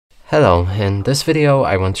Hello, in this video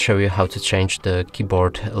I want to show you how to change the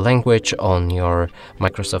keyboard language on your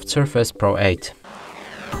Microsoft Surface Pro 8.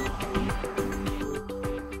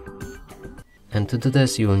 And to do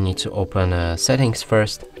this you will need to open settings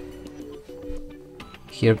first.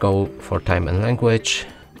 Here go for time and language,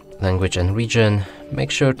 language and region. Make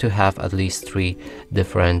sure to have at least 3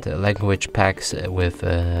 different language packs with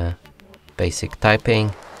basic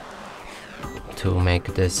typing to make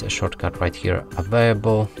this shortcut right here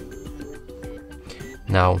available.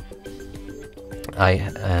 Now I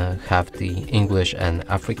have the English and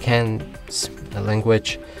Afrikaans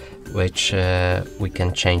language, which we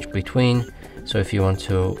can change between. So if you want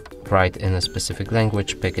to write in a specific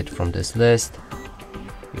language, pick it from this list.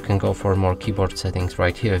 You can go for more keyboard settings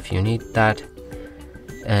right here if you need that.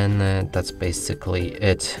 And that's basically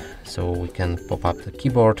it. So we can pop up the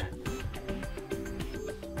keyboard,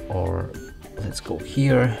 or let's go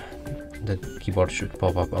here. The keyboard should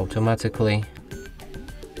pop up automatically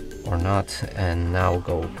or not. And now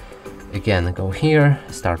go here,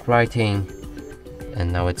 start writing,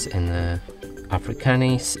 and now it's in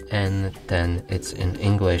Afrikaans and then it's in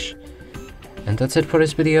English. And that's it for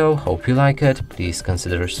this video. Hope you like it. Please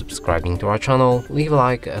consider subscribing to our channel, leave a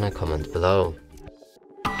like and a comment below.